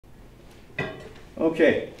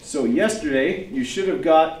Okay, so yesterday you should have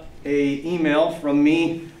got an email from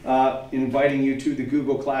me inviting you to the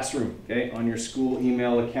Google Classroom, okay, on your school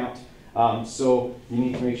email account. So you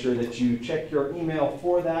need to make sure that you check your email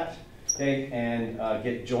for that, okay, and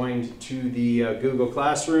get joined to the Google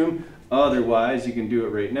Classroom. Otherwise, you can do it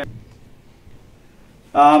right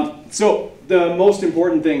now. So the most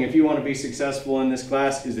important thing if you want to be successful in this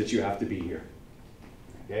class is that you have to be here.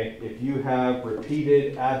 Okay? If you have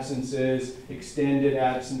repeated absences, extended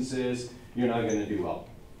absences, you're not going to do well.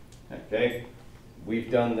 Okay? We've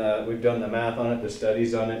done the math on it, the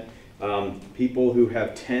studies on it. People who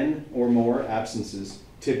have 10 or more absences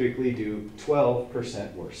typically do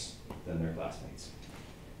 12% worse than their classmates.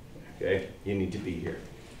 Okay? You need to be here.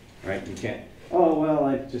 Right? You can't, oh, well,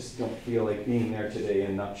 I just don't feel like being there today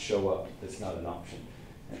and not show up. That's not an option.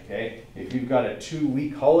 Okay? If you've got a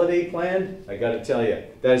 2-week holiday planned, I got to tell you,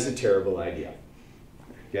 that is a terrible idea.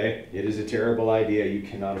 Okay? It is a terrible idea. You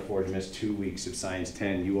cannot afford to miss 2 weeks of Science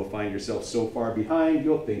 10. You will find yourself so far behind,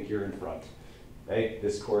 you'll think you're in front. Okay?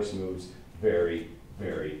 This course moves very,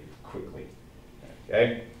 very quickly.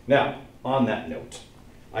 Okay? Now, on that note,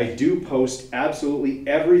 I do post absolutely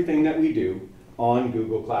everything that we do on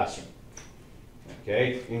Google Classroom.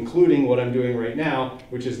 Okay? Including what I'm doing right now,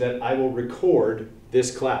 which is that I will record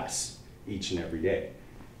this class each and every day.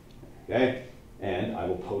 Okay? And I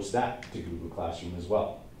will post that to Google Classroom as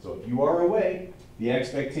well. So if you are away, the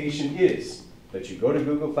expectation is that you go to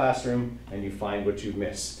Google Classroom and you find what you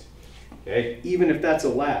missed. Okay? Even if that's a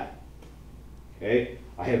lab. Okay?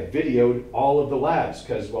 I have videoed all of the labs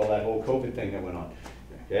because, well, that whole COVID thing that went on.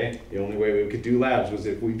 Okay? The only way we could do labs was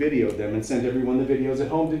if we videoed them and sent everyone the videos at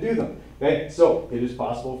home to do them. Okay? So it is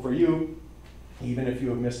possible for you, even if you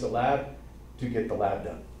have missed a lab, to get the lab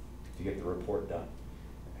done, to get the report done.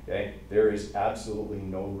 Okay? There is absolutely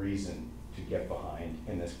no reason to get behind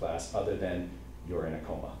in this class other than you're in a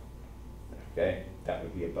coma. Okay? That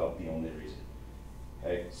would be about the only reason.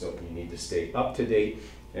 Okay? So you need to stay up to date,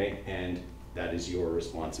 okay? And that is your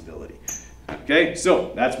responsibility. Okay,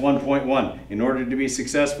 so that's 1.1. In order to be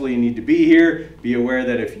successful, you need to be here. Be aware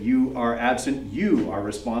that if you are absent, you are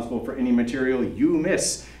responsible for any material you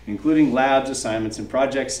miss, including labs, assignments, and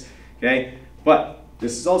projects. Okay, but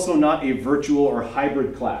this is also not a virtual or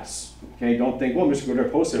hybrid class. Okay, don't think, well, I'm just going to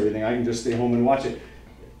post everything. I can just stay home and watch it.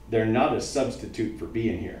 They're not a substitute for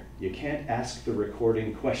being here. You can't ask the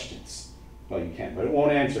recording questions. Well, you can, but it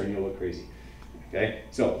won't answer and you'll look crazy. Okay,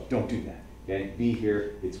 so don't do that. Okay, be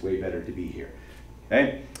here. It's way better to be here.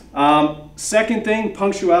 Okay. Second thing,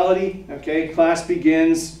 punctuality. Okay, class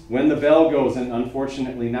begins when the bell goes, and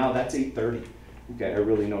unfortunately now that's 8:30. Okay, I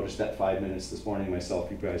really noticed that 5 minutes this morning myself.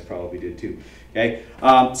 You guys probably did too. Okay,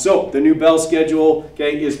 so the new bell schedule,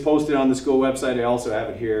 okay, is posted on the school website. I also have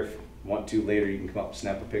it here. If you want to later, you can come up and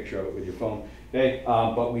snap a picture of it with your phone. Okay,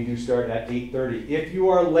 but we do start at 8:30. If you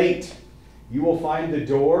are late, you will find the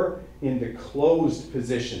door in the closed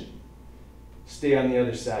position. Stay on the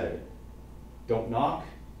other side of it. Don't knock.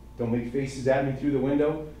 Don't make faces at me through the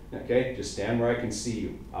window. Okay, just stand where I can see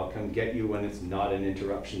you. I'll come get you when it's not an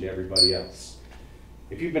interruption to everybody else.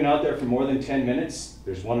 If you've been out there for more than 10 minutes,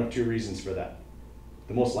 there's one of two reasons for that.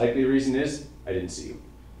 The most likely reason is I didn't see you.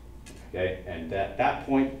 Okay, and at that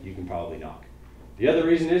point, you can probably knock. The other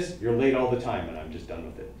reason is you're late all the time and I'm just done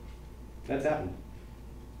with it. That's happened.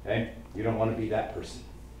 Okay, you don't want to be that person.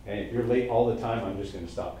 Okay, if you're late all the time, I'm just going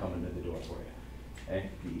to stop coming to the door for you. Okay,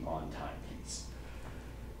 be on time, please.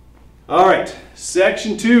 All right,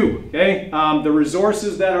 section 2, okay, the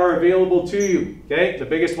resources that are available to you, okay, the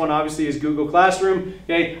biggest one obviously is Google Classroom,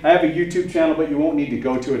 okay, I have a YouTube channel, but you won't need to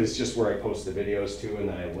go to it, it's just where I post the videos to, and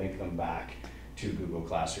then I link them back to Google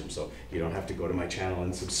Classroom, so you don't have to go to my channel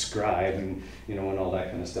and subscribe and, you know, and all that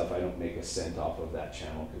kind of stuff. I don't make a cent off of that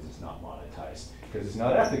channel because it's not monetized, because it's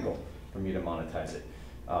not ethical for me to monetize it,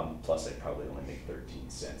 plus I probably only make 13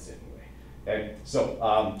 cents anyway. Okay,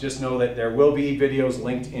 so just know that there will be videos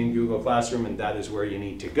linked in Google Classroom, and that is where you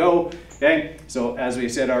need to go. Okay, so as we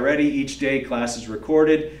said already, each day class is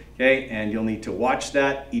recorded, okay, and you'll need to watch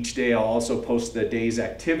that. Each day I'll also post the day's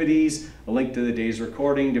activities, a link to the day's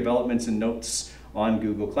recording, developments, and notes on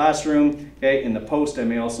Google Classroom. Okay, in the post I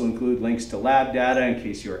may also include links to lab data in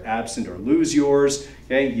case you're absent or lose yours.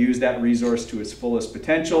 Okay, use that resource to its fullest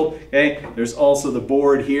potential. Okay, there's also the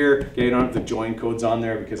board here. Okay, you don't have the join codes on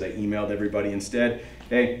there because I emailed everybody instead.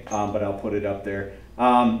 Okay, but I'll put it up there.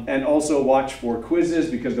 And also watch for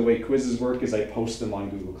quizzes, because the way quizzes work is I post them on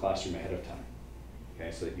Google Classroom ahead of time.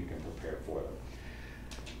 Okay, so that you can prepare for them.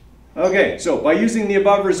 Okay, so by using the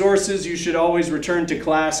above resources, you should always return to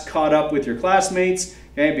class caught up with your classmates.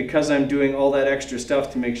 okay, because I'm doing all that extra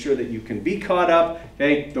stuff to make sure that you can be caught up,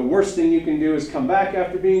 okay, the worst thing you can do is come back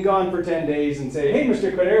after being gone for 10 days and say, hey,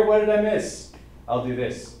 Mr. Coderre, what did I miss? I'll do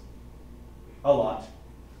this. A lot.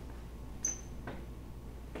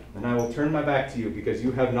 And I will turn my back to you because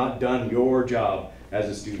you have not done your job as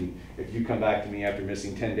a student. If you come back to me after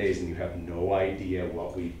missing 10 days and you have no idea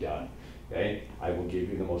what we've done, okay, I will give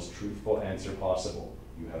you the most truthful answer possible.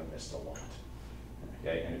 You have missed a lot.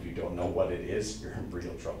 Okay, and if you don't know what it is, you're in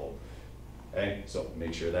real trouble. Okay, so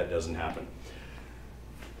make sure that doesn't happen.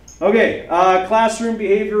 Okay, classroom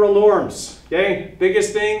behavioral norms. Okay,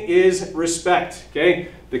 biggest thing is respect. Okay,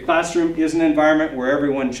 the classroom is an environment where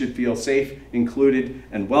everyone should feel safe, included,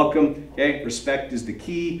 and welcome. Okay, respect is the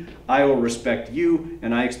key. I will respect you,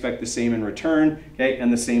 and I expect the same in return. Okay,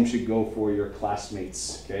 and the same should go for your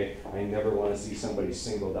classmates. Okay, I never want to see somebody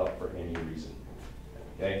singled out for any reason.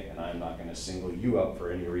 Okay, and I'm not going to single you out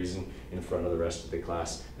for any reason in front of the rest of the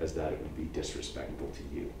class, as that would be disrespectful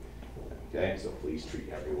to you. Okay, so please treat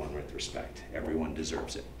everyone with respect. Everyone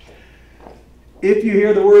deserves it. If you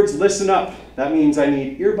hear the words listen up, that means I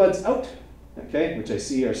need earbuds out, okay, which I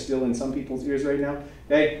see are still in some people's ears right now,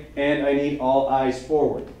 okay, and I need all eyes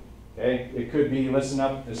forward. Okay, it could be listen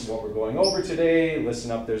up, this is what we're going over today, listen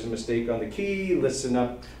up, there's a mistake on the key, listen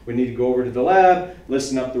up, we need to go over to the lab,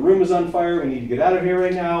 listen up, the room is on fire, we need to get out of here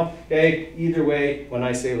right now. Okay, either way, when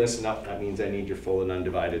I say listen up, that means I need your full and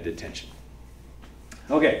undivided attention.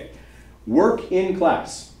 Okay, work in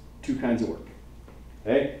class, two kinds of work.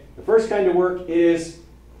 Okay, the first kind of work is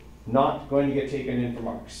not going to get taken in for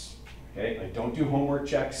marks. Okay, I don't do homework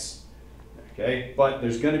checks. Okay, but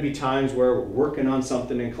there's going to be times where we're working on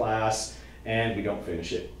something in class and we don't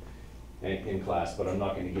finish it in class, but I'm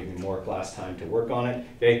not going to give you more class time to work on it.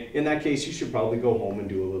 Okay, in that case, you should probably go home and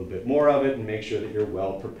do a little bit more of it and make sure that you're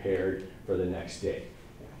well prepared for the next day.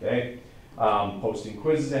 Okay, posting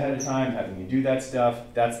quizzes ahead of time, having you do that stuff,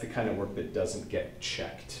 that's the kind of work that doesn't get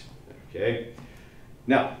checked. Okay,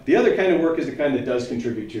 now the other kind of work is the kind that does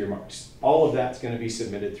contribute to your marks. All of that's going to be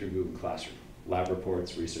submitted through Google Classroom. Lab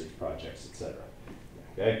reports, research projects, etc.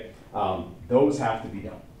 Okay, those have to be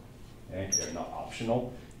done. Okay, they're not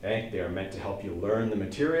optional. Okay, they are meant to help you learn the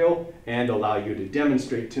material and allow you to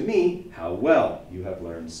demonstrate to me how well you have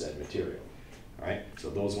learned said material. All right,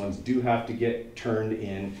 so those ones do have to get turned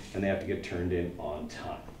in, and they have to get turned in on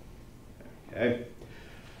time. Okay.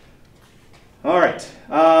 All right.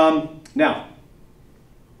 Now,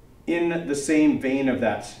 in the same vein of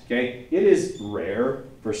that, okay, it is rare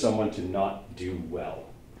for someone to not do well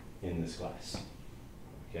in this class,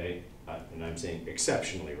 okay? And I'm saying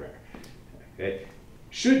exceptionally rare, okay?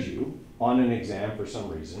 Should you, on an exam for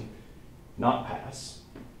some reason, not pass,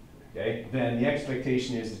 okay, then the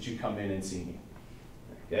expectation is that you come in and see me,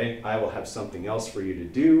 okay? I will have something else for you to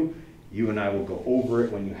do. You and I will go over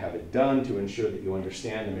it when you have it done to ensure that you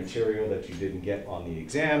understand the material that you didn't get on the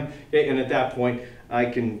exam, okay? And at that point, I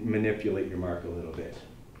can manipulate your mark a little bit,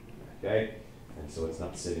 okay? And so it's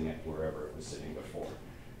not sitting at wherever it was sitting before.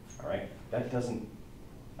 All right, that doesn't,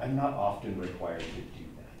 I'm not often required to do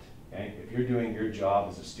that. Okay, if you're doing your job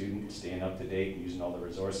as a student, staying up to date, using all the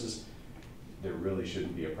resources, there really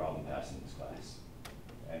shouldn't be a problem passing this class.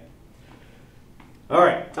 Okay. All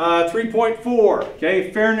right, 3.4,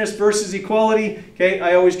 okay, fairness versus equality. Okay,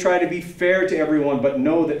 I always try to be fair to everyone, but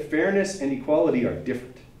know that fairness and equality are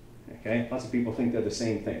different. Okay, lots of people think they're the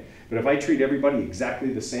same thing. But if I treat everybody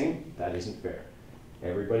exactly the same, that isn't fair.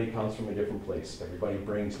 Everybody comes from a different place. Everybody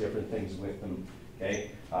brings different things with them, okay?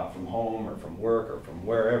 From home or from work or from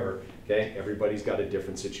wherever, okay? Everybody's got a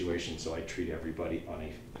different situation, so I treat everybody on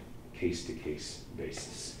a case-to-case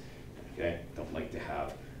basis, okay? Don't like to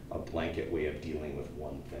have a blanket way of dealing with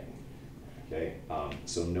one thing, okay?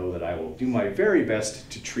 So know that I will do my very best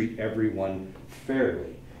to treat everyone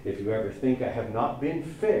fairly. If you ever think I have not been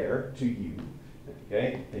fair to you,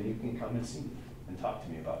 okay, then you can come and see me and talk to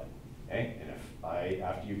me about it, okay? And if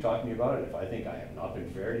after you talk to me about it, if I think I have not been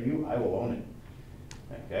fair to you, I will own it,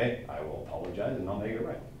 okay? I will apologize and I'll make it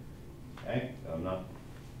right, okay? I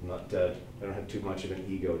don't have too much of an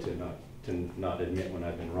ego to not admit when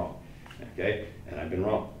I've been wrong, okay? And I've been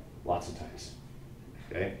wrong lots of times,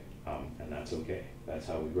 okay? And that's okay. That's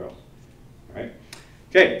how we grow, all right?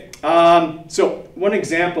 Okay, so one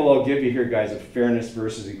example I'll give you here, guys, of fairness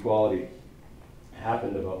versus equality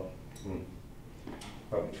happened about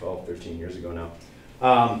probably 12, 13 years ago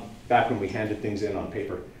now, back when we handed things in on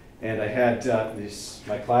paper. And I had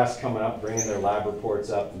my class coming up, bringing their lab reports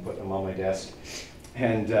up and putting them on my desk,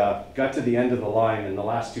 and got to the end of the line, and the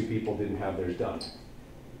last two people didn't have theirs done.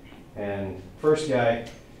 And first guy,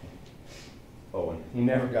 Owen, he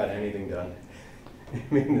never got anything done.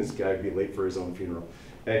 I mean, this guy would be late for his own funeral.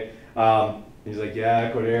 Okay. He's like,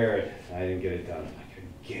 yeah, Coder, I didn't get it done. I'm like,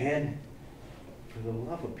 again? For the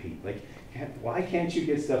love of Pete, like, why can't you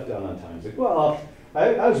get stuff done on time? He's like, well,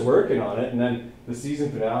 I was working on it, and then the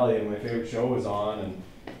season finale of my favorite show was on, and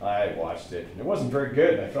I watched it, and it wasn't very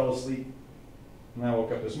good, and I fell asleep. And I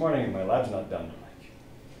woke up this morning, and my lab's not done.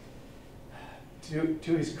 I'm like,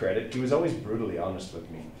 to his credit, he was always brutally honest with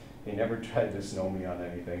me. He never tried to snow me on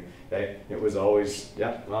anything. Okay? It was always,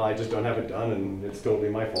 yeah, well, I just don't have it done, and it's totally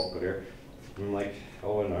my fault, Coder. I'm like,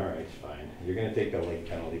 oh, and all right, fine. You're going to take the late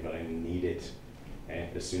penalty, but I need it, okay,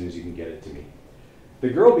 as soon as you can get it to me. The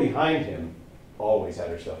girl behind him always had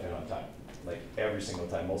her stuff in on time, like every single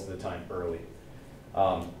time, most of the time early.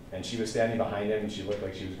 And she was standing behind him, and she looked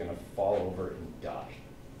like she was going to fall over and die.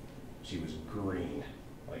 She was green,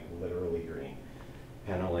 like literally green.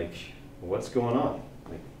 And I'm like, what's going on?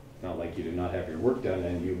 Like, not like you did not have your work done,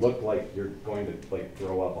 and you look like you're going to like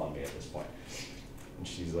throw up on me at this point. And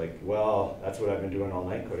she's like, well, that's what I've been doing all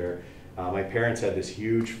night, Coder. My parents had this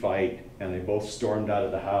huge fight, and they both stormed out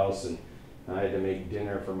of the house, and I had to make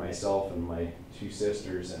dinner for myself and my 2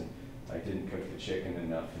 sisters, and I didn't cook the chicken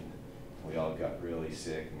enough, and we all got really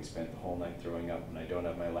sick, and we spent the whole night throwing up, and I don't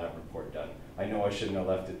have my lab report done. I know I shouldn't have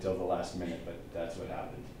left it till the last minute, but that's what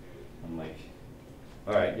happened. I'm like,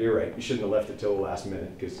 all right, you're right. You shouldn't have left it till the last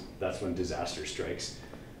minute, because that's when disaster strikes.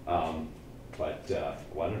 But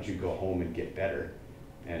why don't you go home and get better?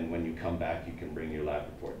 And when you come back, you can bring your lab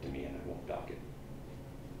report to me, and I won't dock it.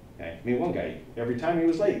 Okay? I mean, one guy, every time he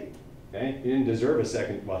was late, okay? He didn't deserve a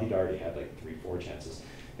second. Well, he'd already had like 3, 4 chances.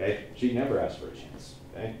 Okay? She never asked for a chance.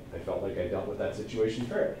 Okay? I felt like I dealt with that situation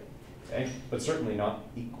fairly. Okay? But certainly not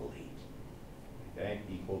equally. Okay?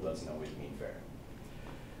 Equal doesn't always mean fair.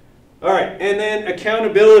 All right, and then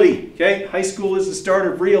accountability. Okay? High school is the start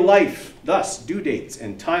of real life. Thus, due dates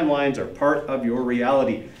and timelines are part of your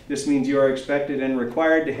reality. This means you are expected and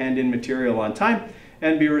required to hand in material on time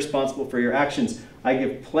and be responsible for your actions. I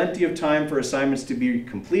give plenty of time for assignments to be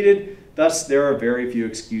completed. Thus, there are very few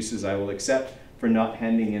excuses I will accept for not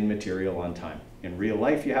handing in material on time. In real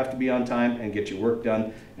life, you have to be on time and get your work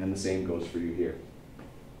done, and the same goes for you here.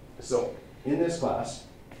 So, in this class,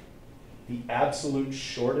 the absolute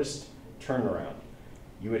shortest turnaround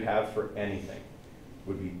you would have for anything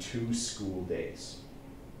would be 2 school days.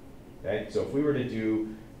 Okay, so if we were to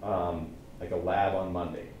do like a lab on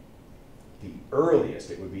Monday, the earliest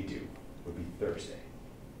it would be due would be Thursday,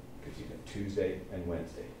 because you have Tuesday and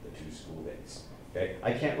Wednesday, the 2 school days. Okay,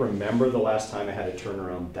 I can't remember the last time I had a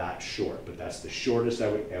turnaround that short, but that's the shortest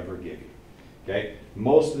I would ever give you. Okay,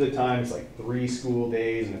 most of the time it's like 3 school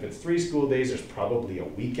days, and if it's 3 school days, there's probably a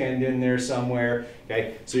weekend in there somewhere.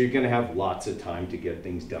 Okay, so you're going to have lots of time to get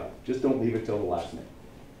things done. Just don't leave it till the last minute.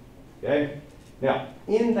 Okay, now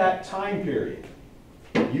in that time period,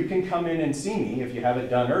 you can come in and see me if you have it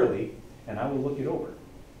done early, and I will look it over.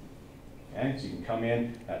 Okay, so you can come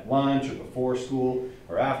in at lunch or before school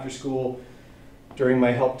or after school during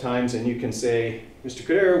my help times, and you can say, Mr.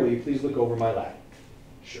 Coder, will you please look over my lab?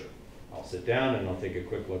 Sure. I'll sit down and I'll take a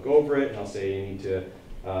quick look over it, and I'll say you need to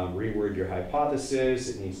reword your hypothesis.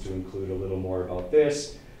 It needs to include a little more about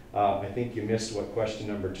this. I think you missed what question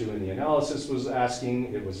number 2 in the analysis was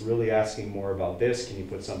asking. It was really asking more about this. Can you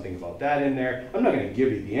put something about that in there? I'm not going to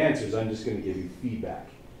give you the answers. I'm just going to give you feedback.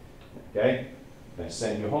 Okay? I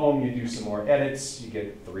send you home. You do some more edits. You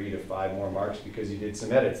get 3 to 5 more marks because you did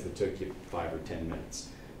some edits that took you 5 or 10 minutes.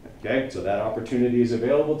 Okay? So that opportunity is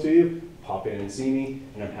available to you. Pop in and see me,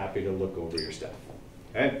 and I'm happy to look over your stuff.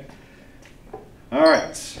 Okay? All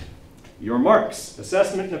right. Your marks,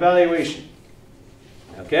 assessment and evaluation.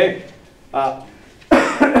 Okay?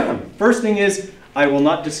 First thing is, I will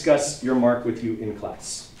not discuss your mark with you in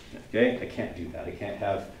class. Okay? I can't do that. I can't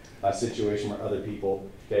have a situation where other people,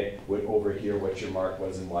 okay, would overhear what your mark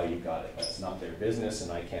was and why you got it. That's not their business,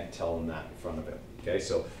 and I can't tell them that in front of them. Okay?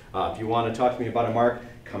 So if you want to talk to me about a mark,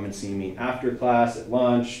 come and see me after class, at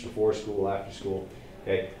lunch, before school, after school.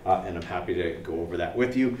 Okay? And I'm happy to go over that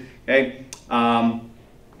with you. Okay?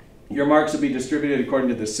 Your marks will be distributed according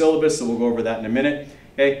to the syllabus, so we'll go over that in a minute.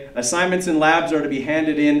 Okay, assignments and labs are to be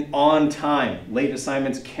handed in on time. Late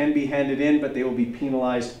assignments can be handed in, but they will be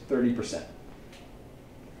penalized 30%.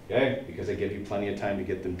 Okay, because I give you plenty of time to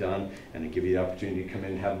get them done, and I give you the opportunity to come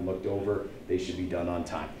in and have them looked over. They should be done on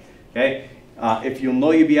time. Okay, if you'll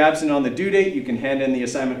know you'll be absent on the due date, you can hand in the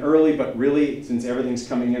assignment early, but really, since everything's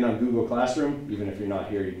coming in on Google Classroom, even if you're not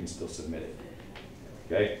here, you can still submit it.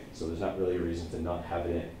 Okay, so there's not really a reason to not have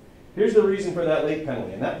it in. Here's the reason for that late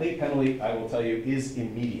penalty, and that late penalty, I will tell you, is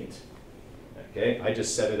immediate. Okay, I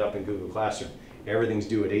just set it up in Google Classroom. Everything's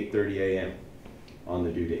due at 8:30 a.m. on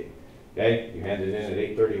the due date. Okay, you hand it in at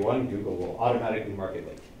 8:31, Google will automatically mark it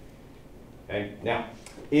late. Okay, now,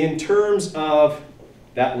 in terms of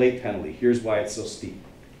that late penalty, here's why it's so steep.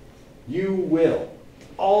 You will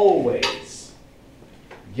always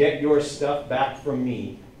get your stuff back from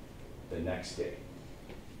me the next day,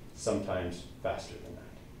 sometimes faster than that.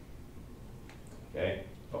 Okay,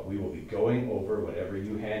 but we will be going over whatever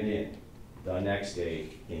you hand in the next day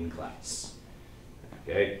in class.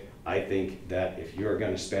 Okay, I think that if you're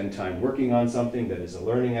going to spend time working on something that is a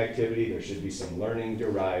learning activity, there should be some learning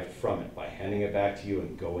derived from it by handing it back to you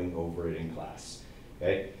and going over it in class.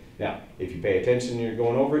 Okay, now if you pay attention and you're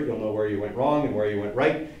going over it, you'll know where you went wrong and where you went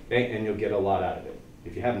right, okay, and you'll get a lot out of it.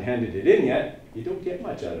 If you haven't handed it in yet, you don't get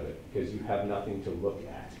much out of it because you have nothing to look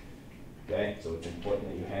at. Okay, so it's important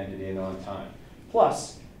that you hand it in on time.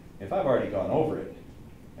 Plus, if I've already gone over it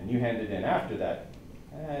and you hand it in after that,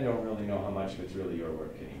 I don't really know how much of it's really your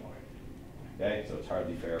work anymore. Okay, so it's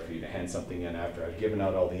hardly fair for you to hand something in after I've given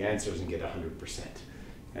out all the answers and get 100%.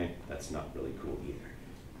 Okay, that's not really cool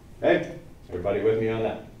either. Okay, everybody with me on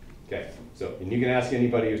that? Okay, so, and you can ask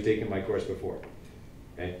anybody who's taken my course before.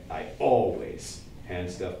 Okay, I always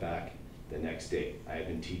hand stuff back the next day. I have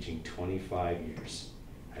been teaching 25 years.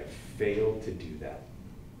 I've failed to do that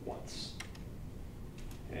once.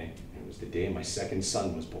 Okay, it was the day my second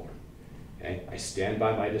son was born. Okay, I stand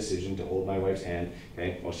by my decision to hold my wife's hand,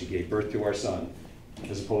 okay, while she gave birth to our son,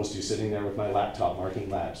 as opposed to sitting there with my laptop marking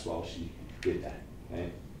labs while she did that. Okay?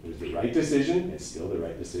 It was the right decision. It's still the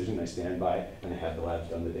right decision. I stand by it, and I had the labs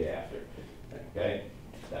done the day after. Okay,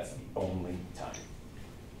 that's the only time.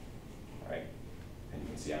 All right, and you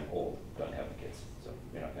can see I'm old, don't have kids, so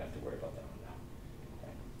you're not going to have to worry about that one now.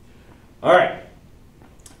 Okay. All right.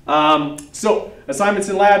 So assignments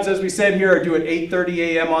and labs, as we said here, are due at 8:30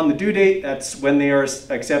 a.m. on the due date. That's when they are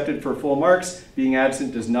accepted for full marks. Being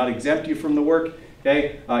absent does not exempt you from the work.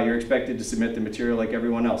 Okay, you're expected to submit the material like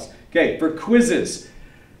everyone else. Okay, for quizzes,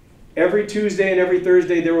 every Tuesday and every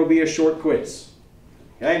Thursday there will be a short quiz.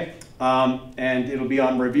 Okay, and it'll be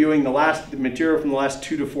on reviewing the material from the last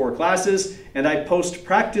 2 to 4 classes. And I post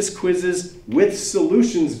practice quizzes with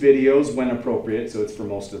solutions videos when appropriate, so it's for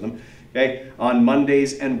most of them. Okay, on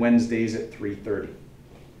Mondays and Wednesdays at 3:30.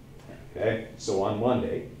 Okay, so on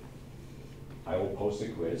Monday, I will post a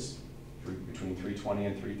quiz between 3:20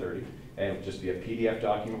 and 3:30, and it'll just be a PDF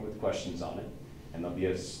document with questions on it, and there'll be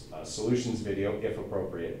a solutions video if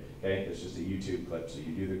appropriate. Okay, it's just a YouTube clip, so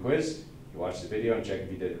you do the quiz, you watch the video, and check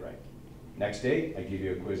if you did it right. Next day, I give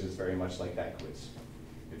you a quiz that's very much like that quiz.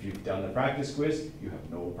 If you've done the practice quiz, you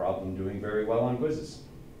have no problem doing very well on quizzes.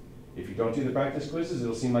 If you don't do the practice quizzes,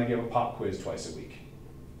 it'll seem like you have a pop quiz twice a week.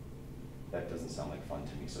 That doesn't sound like fun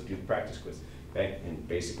to me, so do the practice quiz. Okay, and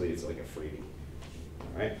basically it's like a freebie.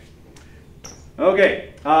 All right.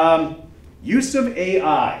 Okay, use of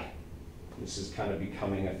AI. This is kind of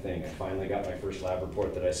becoming a thing. I finally got my first lab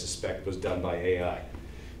report that I suspect was done by AI.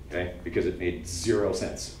 Okay, because it made 0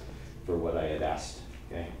 sense for what I had asked.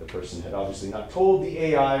 Okay, the person had obviously not told the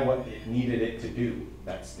AI what it needed it to do.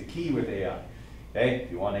 That's the key with AI. Okay,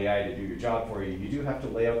 if you want AI to do your job for you, you do have to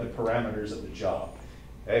lay out the parameters of the job.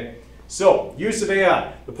 Okay, so use of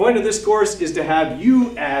AI. The point of this course is to have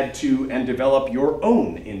you add to and develop your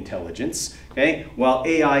own intelligence. Okay, while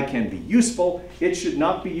AI can be useful, it should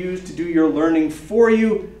not be used to do your learning for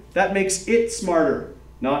you. That makes it smarter,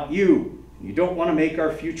 not you. You don't want to make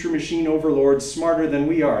our future machine overlords smarter than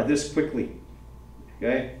we are this quickly.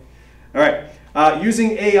 Okay, all right.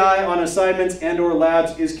 Using AI on assignments and or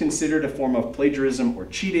labs is considered a form of plagiarism or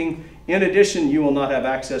cheating. In addition, you will not have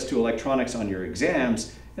access to electronics on your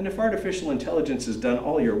exams, and if artificial intelligence has done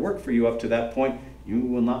all your work for you up to that point, you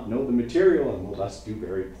will not know the material and will thus do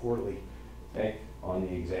very poorly, okay, on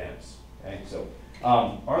the exams. Okay, so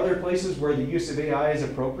are there places where the use of AI is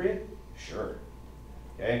appropriate? Sure.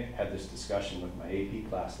 Okay, had this discussion with my AP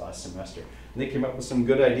class last semester, and they came up with some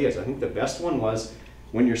good ideas. I think the best one was,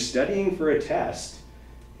 when you're studying for a test,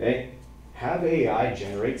 okay, have AI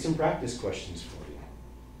generate some practice questions for you.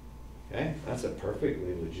 Okay, that's a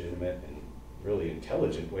perfectly legitimate and really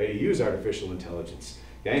intelligent way to use artificial intelligence.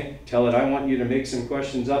 Okay, tell it, I want you to make some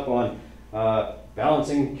questions up on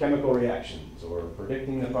balancing chemical reactions or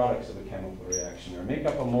predicting the products of a chemical reaction, or make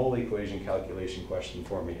up a mole equation calculation question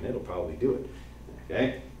for me, and it'll probably do it.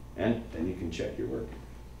 Okay, and then you can check your work.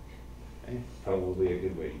 Okay, probably a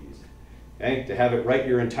good way to use it. Okay, to have it write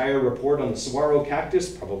your entire report on the saguaro cactus,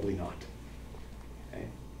 probably not. Okay,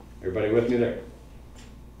 everybody with me there?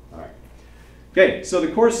 All right. Okay, so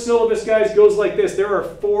the course syllabus, guys, goes like this. There are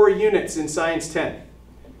 4 units in Science 10.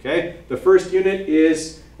 Okay, the first unit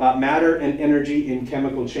is matter and energy in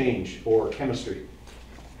chemical change, or chemistry.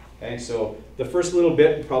 Okay, so the first little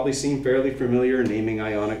bit will probably seem fairly familiar, naming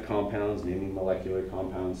ionic compounds, naming molecular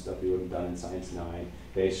compounds, stuff you would have done in Science 9,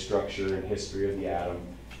 okay, structure and history of the atom.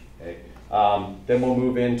 Okay. Then we'll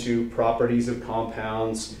move into properties of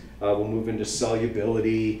compounds, we'll move into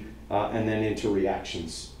solubility, and then into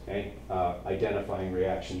reactions. Okay? Identifying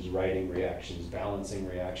reactions, writing reactions, balancing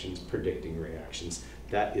reactions, predicting reactions.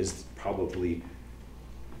 That is probably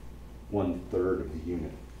 1/3 of the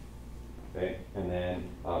unit. Okay? And then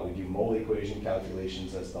we do mole equation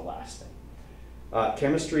calculations as the last thing.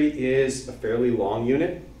 Chemistry is a fairly long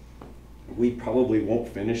unit. We probably won't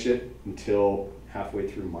finish it until halfway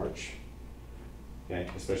through March. Okay?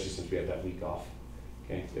 Especially since we have that week off.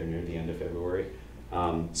 Okay? They're near the end of February.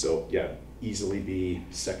 So yeah, easily be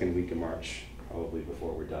second week of March, probably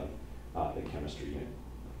before we're done the chemistry unit.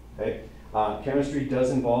 Okay? Chemistry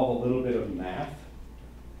does involve a little bit of math.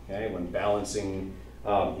 Okay? When balancing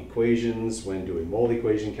equations, when doing mole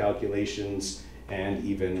equation calculations, and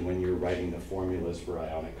even when you're writing the formulas for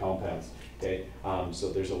ionic compounds. Okay, so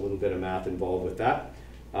there's a little bit of math involved with that.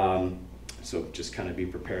 So just kind of be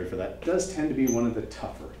prepared for that. It does tend to be one of the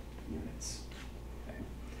tougher units. Okay.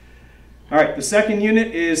 All right, the second unit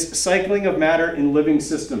is cycling of matter in living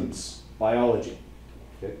systems, biology.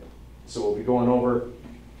 Okay. So we'll be going over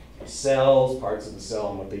cells, parts of the cell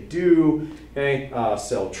and what they do. Okay,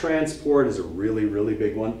 cell transport is a really, really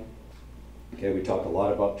big one. Okay, we talk a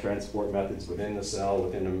lot about transport methods within the cell,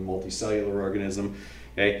 within a multicellular organism.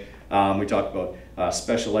 Okay, we talk about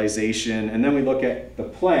specialization, and then we look at the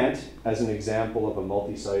plant as an example of a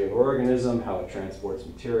multicellular organism, how it transports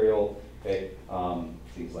material, okay,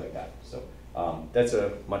 things like that. So that's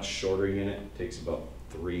a much shorter unit. It takes about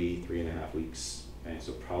 3.5 weeks. Okay,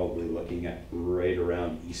 so probably looking at right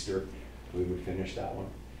around Easter, we would finish that one.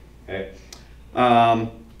 Okay.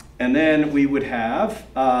 And then we would have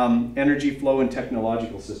energy flow and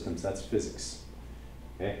technological systems. That's physics.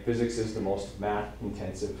 Okay? Physics is the most math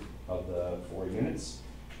intensive of the 4 units,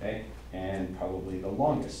 okay? And probably the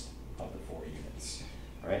longest of the 4 units.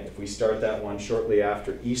 All right? If we start that one shortly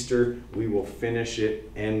after Easter, we will finish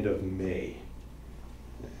it end of May.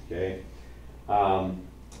 Okay?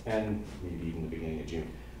 And maybe even the beginning of June.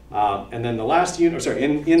 And then the last unit,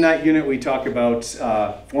 in that unit we talk about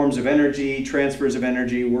forms of energy, transfers of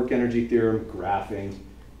energy, work energy theorem, graphing.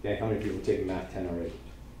 Okay, how many people have taken Math 10 already?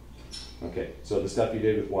 Okay, so the stuff you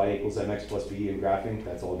did with y equals mx plus b and graphing,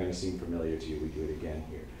 that's all going to seem familiar to you. We do it again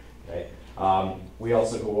here. Okay? We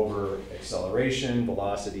also go over acceleration,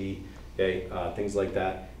 velocity, okay, things like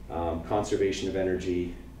that, conservation of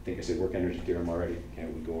energy. I think I said work energy theorem already. Okay,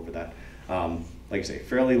 we go over that. Like I say,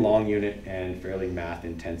 fairly long unit and fairly math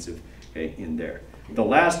intensive, okay, in there. The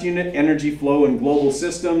last unit, energy flow in global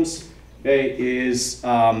systems, okay, is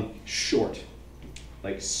short,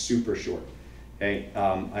 like super short. Okay,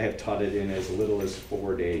 I have taught it in as little as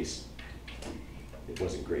 4 days. It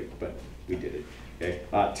wasn't great, but we did it. Okay,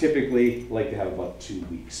 typically like to have about 2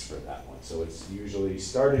 weeks for that one. So it's usually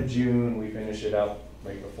start of June, we finish it up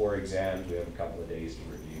right before exams. We have a couple of days to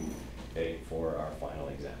review, okay, for our final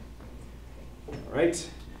exam. All right.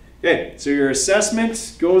 Okay, so your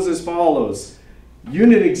assessment goes as follows.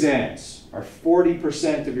 Unit exams are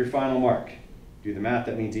 40% of your final mark. Do the math,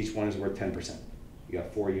 that means each one is worth 10%. You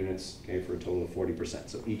got 4 units, okay, for a total of 40%.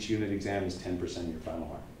 So each unit exam is 10% of your final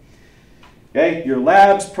mark. Okay, your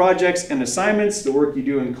labs, projects, and assignments, the work you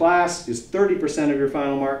do in class, is 30% of your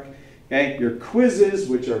final mark. Okay, your quizzes,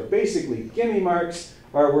 which are basically gimme marks,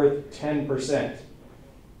 are worth 10%.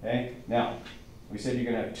 Okay, now, we said you're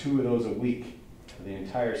going to have 2 of those a week for the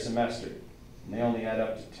entire semester, and they only add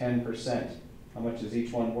up to 10%. How much is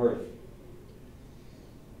each one worth?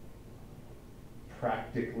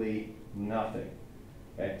 Practically nothing.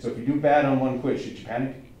 Okay, so if you do bad on one quiz, should you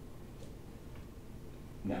panic?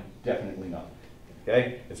 No, definitely not.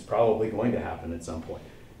 Okay, it's probably going to happen at some point.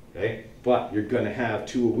 Okay, but you're going to have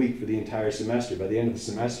 2 a week for the entire semester. By the end of the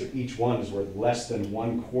semester, each one is worth less than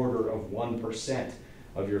 1/4%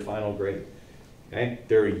 of your final grade. Okay,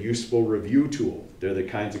 they're a useful review tool. They're the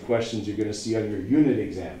kinds of questions you're going to see on your unit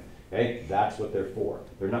exam. Okay, that's what they're for.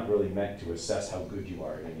 They're not really meant to assess how good you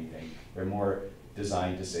are at anything. They're more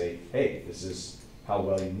designed to say, hey, this is how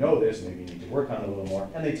well you know this, maybe you need to work on it a little more.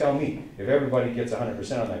 And they tell me, if everybody gets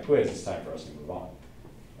 100% on that quiz, it's time for us to move on.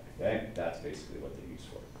 Okay, that's basically what they're used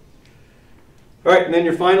for. All right, and then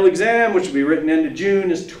your final exam, which will be written end of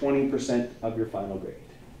June, is 20% of your final grade.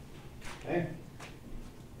 Okay.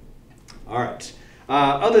 All right.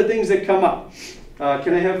 Other things that come up.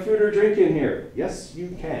 Can I have food or drink in here? Yes,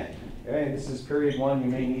 you can. Okay, this is period 1. You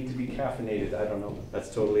may need to be caffeinated. I don't know.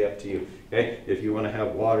 That's totally up to you. Okay, if you want to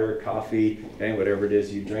have water, coffee, okay, whatever it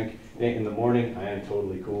is you drink in the morning, I am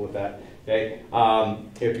totally cool with that. Okay,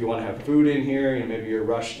 if you want to have food in here, and maybe you're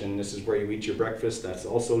rushed and this is where you eat your breakfast, that's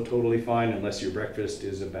also totally fine, unless your breakfast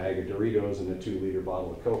is a bag of Doritos and a 2-liter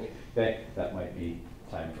bottle of Coke. Okay, that might be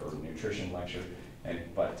time for a nutrition lecture.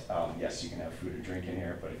 But yes, you can have food or drink in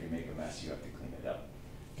here, but if you make a mess, you have to clean it up.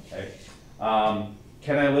 Okay.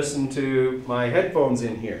 Can I listen to my headphones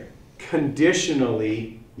in here?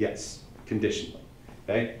 Conditionally, yes, conditionally.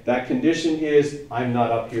 Okay? That condition is I'm not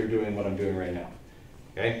up here doing what I'm doing right now.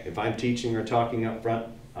 Okay? If I'm teaching or talking up front,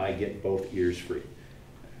 I get both ears free.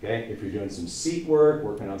 Okay? If you're doing some seat work,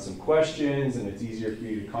 working on some questions, and it's easier for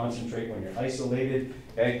you to concentrate when you're isolated,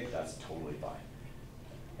 okay, that's totally fine.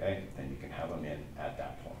 Okay? Then you can have them in at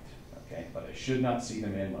that point. Okay? But I should not see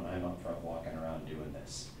them in when I'm up front walking around doing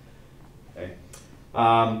this. Okay?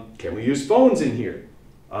 Can we use phones in here?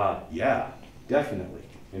 Yeah, definitely.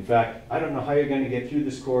 In fact, I don't know how you're going to get through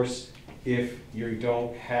this course if you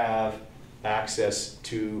don't have access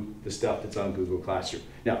to the stuff that's on Google Classroom.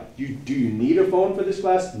 Now, do you need a phone for this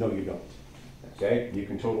class? No, you don't. Okay? You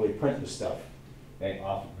can totally print the stuff, okay,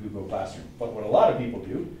 off of Google Classroom. But what a lot of people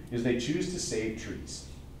do is they choose to save trees,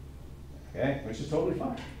 okay, which is totally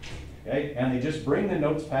fine. Okay? And they just bring the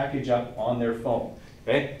notes package up on their phone.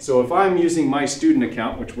 Okay, so if I'm using my student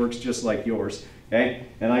account, which works just like yours, okay,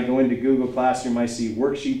 and I go into Google Classroom, I see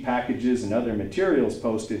worksheet packages and other materials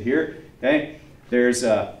posted here. Okay, there's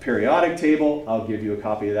a periodic table. I'll give you a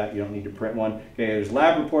copy of that. You don't need to print one. Okay, there's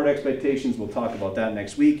lab report expectations. We'll talk about that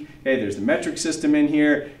next week. Okay, there's the metric system in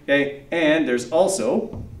here. Okay, and there's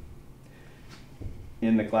also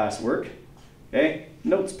in the classwork, okay,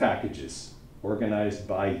 notes packages organized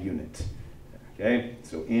by unit. Okay,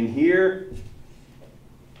 so in here,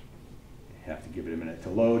 have to give it a minute to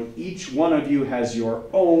load. Each one of you has your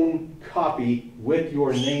own copy with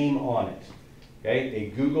your name on it. Okay, a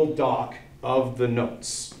Google Doc of the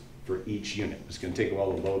notes for each unit. It's going to take a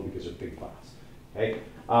while to load because they're big files. Okay,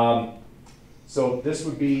 so this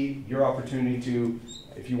would be your opportunity to,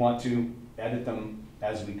 if you want to, edit them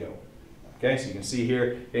as we go. Okay, so you can see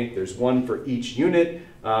here, okay, there's one for each unit.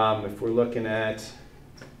 If we're looking at,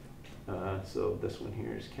 so this one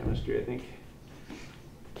here is chemistry, I think.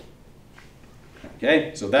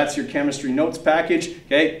 Okay, so that's your chemistry notes package.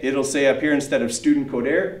 Okay, it'll say up here instead of student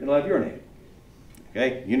Coder, it'll have your name.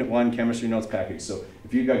 Okay, Unit 1 chemistry notes package. So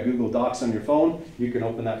if you've got Google Docs on your phone, you can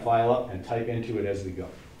open that file up and type into it as we go.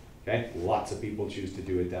 Okay, lots of people choose to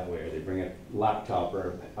do it that way, or they bring a laptop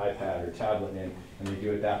or an iPad or tablet in and they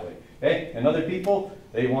do it that way. Okay, and other people,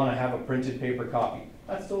 they want to have a printed paper copy.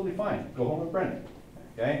 That's totally fine. Go home and print it.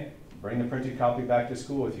 Okay, bring the printed copy back to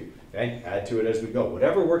school with you. Okay, add to it as we go.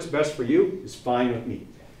 Whatever works best for you is fine with me.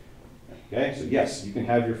 Okay, so yes, you can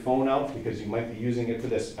have your phone out because you might be using it for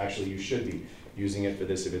this. Actually, you should be using it for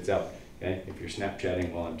this if it's out. Okay, if you're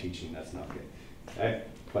Snapchatting while I'm teaching, that's not good. Okay,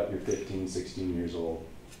 but you're 15, 16 years old.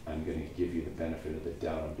 I'm going to give you the benefit of the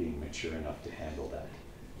doubt of being mature enough to handle that.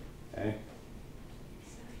 Okay.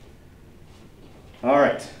 All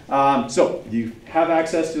right, so you have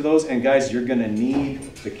access to those, and guys, you're going to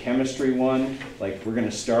need the chemistry one. Like, we're going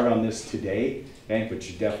to start on this today, okay, but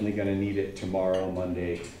you're definitely going to need it tomorrow,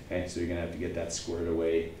 Monday, okay, so you're going to have to get that squared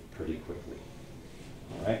away pretty quickly.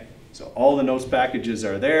 All right, so all the notes packages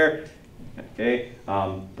are there, okay,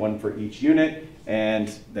 one for each unit,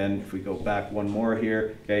 and then if we go back one more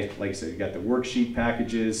here, okay, like I said, you got the worksheet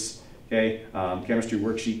packages. Okay, chemistry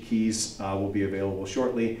worksheet keys will be available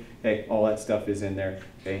shortly. Okay, all that stuff is in there,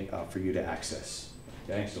 okay, for you to access.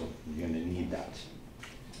 Okay, so you're going to need that.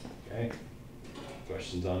 Okay,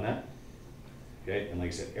 questions on that? Okay, and like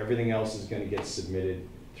I said, everything else is going to get submitted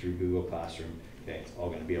through Google Classroom. Okay, it's all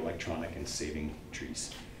going to be electronic and saving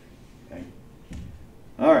trees. Okay.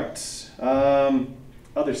 All right,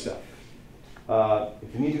 other stuff.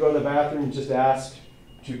 If you need to go to the bathroom, just ask.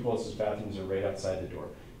 2 closest bathrooms are right outside the door.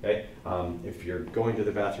 Okay, if you're going to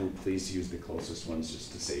the bathroom, please use the closest ones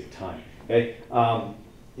just to save time. Okay,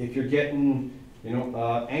 if you're getting,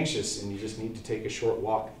 anxious and you just need to take a short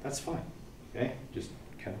walk, that's fine. Okay, just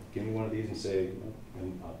kind of give me one of these and say,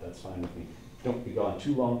 that's fine with me. Don't be gone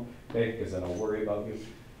too long, okay, because then I'll worry about you.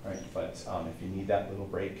 All right, but if you need that little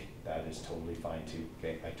break, that is totally fine too.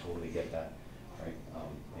 Okay, I totally get that. All right,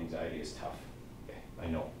 anxiety is tough. Okay, I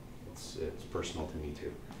know it's personal to me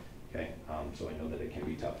too. Okay, so I know that it can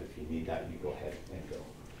be tough. If you need that, you go ahead and go.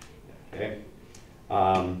 Okay.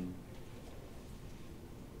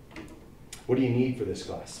 What do you need for this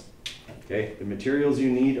class? Okay, the materials you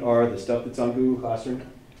need are the stuff that's on Google Classroom,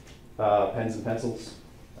 pens and pencils,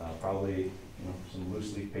 probably some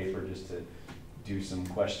loose leaf paper just to do some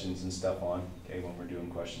questions and stuff on. Okay, when we're doing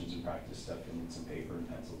questions and practice stuff, you'll need some paper and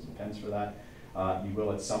pencils and pens for that. You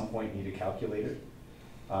will at some point need a calculator.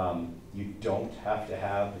 You don't have to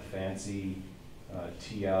have the fancy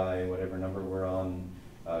TI, whatever number we're on,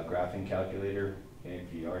 graphing calculator. Okay,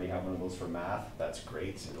 if you already have one of those for math, that's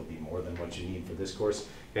great. It'll be more than what you need for this course.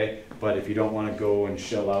 Okay, but if you don't want to go and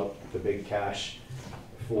shell out the big cash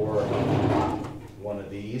for one of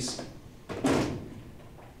these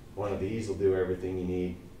will do everything you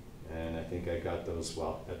need. And I think I got those,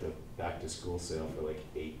 well, at the back to school sale for like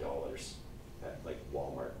 $8 at like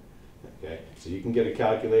Walmart. Okay, so you can get a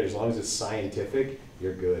calculator as long as it's scientific,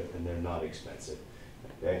 you're good, and they're not expensive.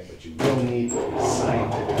 Okay, but you will need a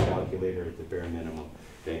scientific calculator at the bare minimum,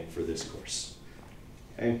 okay, for this course.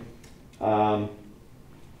 Okay.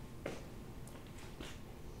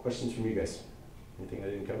 Questions from you guys? Anything I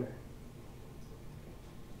didn't cover?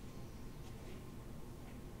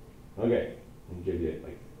 Okay, I'll give you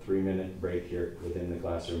like a 3-minute break here within the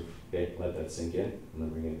classroom. Okay, let that sink in, and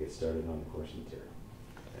then we're going to get started on the course material.